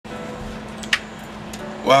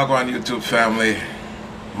Welcome YouTube family.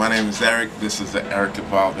 My name is Eric. This is the Eric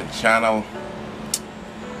Evolving channel.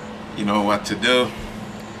 You know what to do.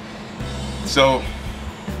 So,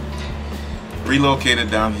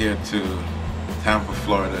 relocated down here to Tampa,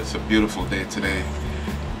 Florida. It's a beautiful day today.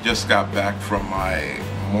 Just got back from my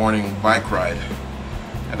morning bike ride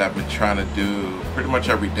that I've been trying to do pretty much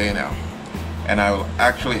every day now. And I will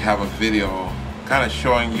actually have a video kind of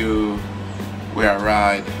showing you where I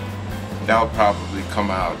ride. That'll probably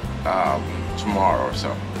come out tomorrow or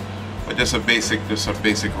so. But just a basic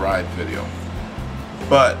ride video.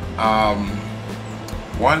 But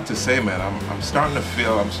wanted to say, man, I'm starting to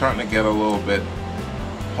get a little bit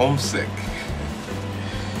homesick.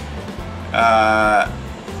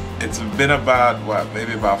 It's been about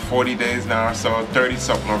maybe about 40 days now or so, 30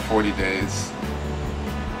 something or 40 days.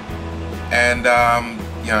 And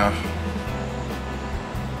yeah,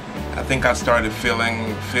 I think I started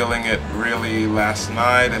feeling it really last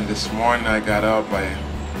night, and this morning I got up,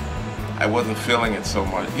 I wasn't feeling it so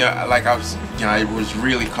much. Yeah, like I was, it was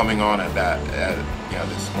really coming on at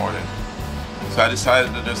this morning. So I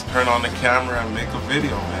decided to just turn on the camera and make a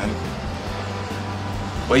video, man.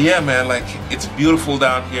 But yeah, man, like, it's beautiful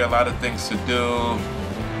down here, a lot of things to do.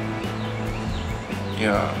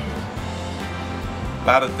 A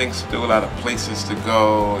lot of things to do, a lot of places to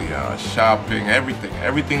go, shopping,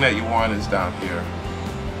 everything that you want is down here.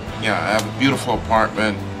 Yeah, I have a beautiful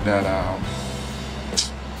apartment that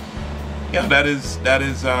that is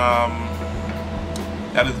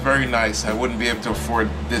very nice. I wouldn't be able to afford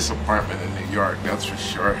this apartment in New York, that's for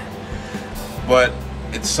sure. But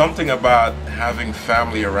it's something about having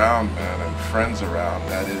family around, man, and friends around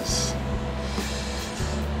that is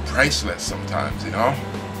priceless sometimes, you know?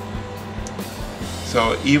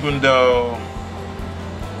 So even though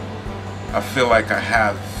I feel like I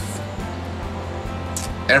have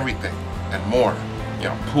everything and more,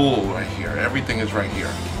 pool right here, everything is right here,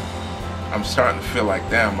 I'm starting to feel like,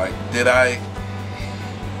 damn, like,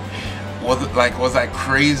 was I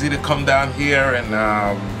crazy to come down here and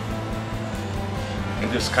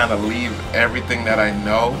just kind of leave everything that I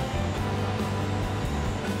know?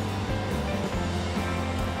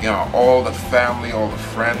 All the family, all the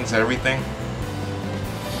friends, everything.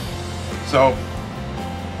 So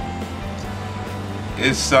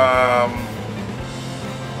it's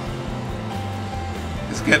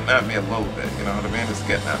getting at me a little bit, you know what I mean? It's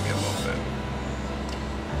getting at me a little bit.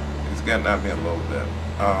 It's getting at me a little bit.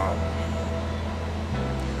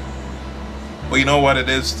 Well, you know what it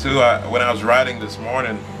is too. When I was riding this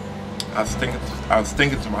morning, I was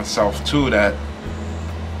thinking to myself too that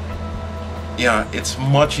it's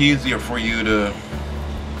much easier for you to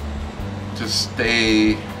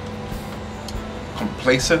stay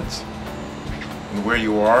complacent in where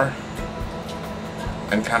you are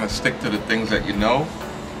and kind of stick to the things that you know,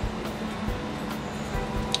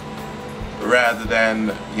 rather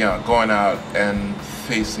than going out and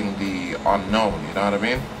facing the unknown, you know what I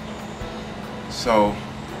mean? So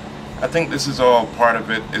I think this is all part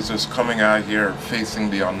of it, is just coming out here,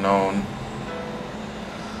 facing the unknown,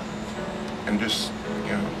 and just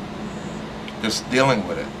dealing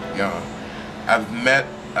with it. I've met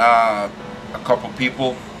a couple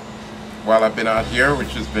people while I've been out here,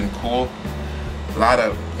 which has been cool. A lot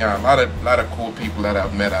of cool people that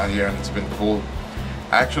I've met out here, and it's been cool.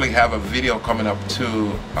 I actually have a video coming up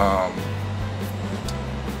too. I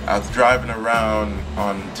was driving around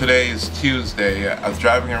today is Tuesday. I was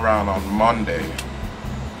driving around on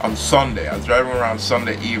Sunday. I was driving around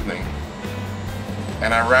Sunday evening,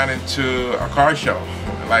 and I ran into a car show,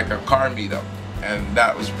 like a car meetup, and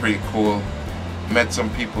that was pretty cool. Met some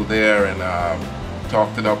people there and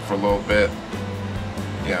talked it up for a little bit.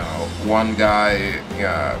 One guy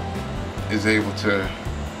is able to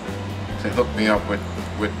hook me up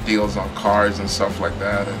with deals on cars and stuff like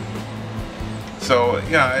that, and so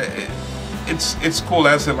it's cool.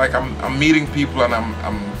 As I said, like, I'm meeting people and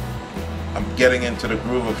I'm getting into the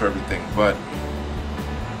groove of everything, but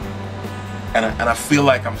and I feel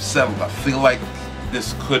like I'm settled. I feel like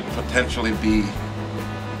this could potentially be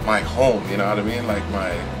my home, you know what I mean? Like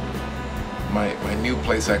my new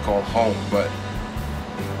place I call home. But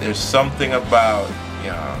there's something about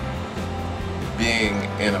being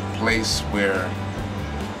in a place where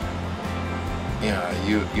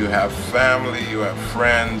you have family, you have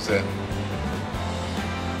friends, and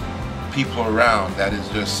people around that is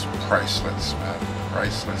just priceless, man.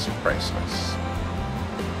 Priceless.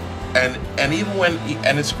 And even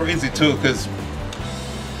and it's crazy too, because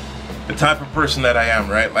the type of person that I am,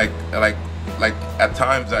 right? Like at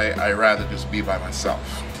times I rather just be by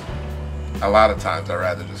myself. A lot of times I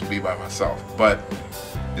rather just be by myself. But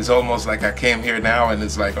it's almost like I came here now and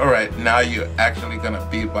it's like, all right, now you're actually gonna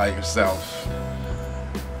be by yourself.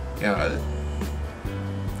 You know,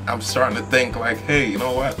 I'm starting to think like, hey, you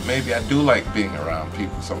know what? Maybe I do like being around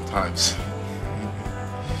people sometimes.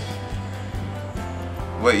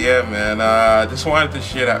 But yeah, man, I just wanted to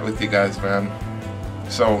share that with you guys, man.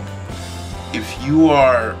 So if you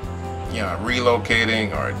are, you know,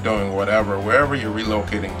 relocating or doing whatever, wherever you're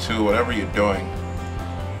relocating to, whatever you're doing,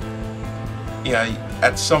 yeah,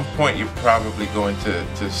 at some point you're probably going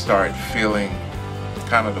to start feeling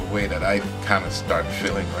kind of the way that I kind of start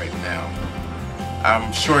feeling right now.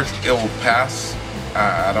 I'm sure it will pass.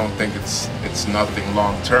 I don't think it's nothing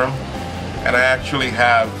long term, and I actually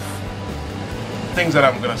have things that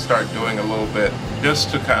I'm gonna start doing a little bit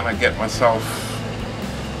just to kind of get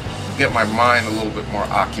my mind a little bit more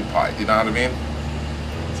occupied. You know what I mean?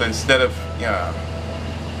 So instead of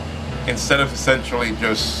essentially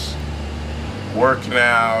just working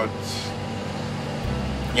out,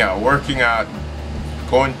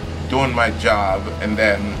 doing my job, and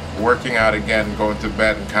then working out again, going to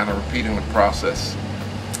bed, and kind of repeating the process.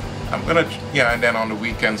 I'm gonna, and then on the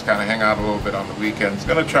weekends, kind of hang out a little bit on the weekends.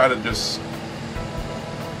 Gonna try to just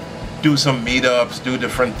do some meetups, do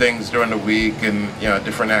different things during the week, and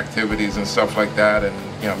different activities and stuff like that, and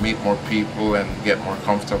meet more people and get more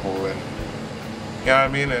comfortable, and you know what I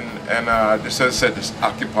mean, and just as I said, just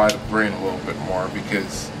occupy the brain a little bit more,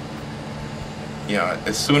 because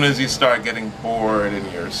as soon as you start getting bored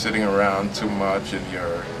and you're sitting around too much and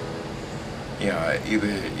you're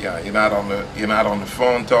you're not on the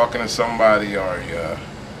phone talking to somebody, or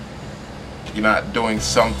you're not doing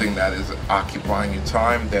something that is occupying your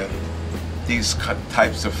time, then these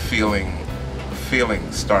types of feelings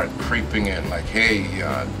start creeping in, like, hey,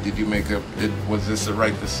 was this the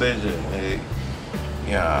right decision? Hey,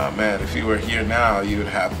 man, if you were here now, you would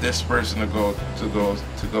have this person to go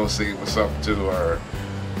see what's up to, or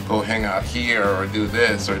go hang out here, or do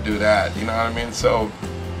this or do that. You know what I mean? So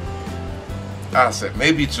I said,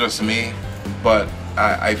 maybe it's just me, but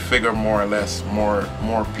I figure more or less more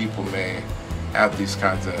people may have these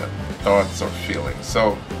kinds of thoughts or feelings.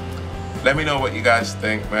 So let me know what you guys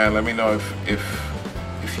think, man. Let me know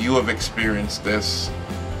if you have experienced this,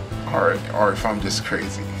 or if I'm just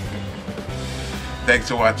crazy. Thanks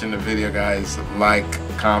for watching the video, guys. Like,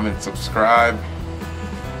 comment, subscribe.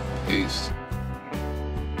 Peace.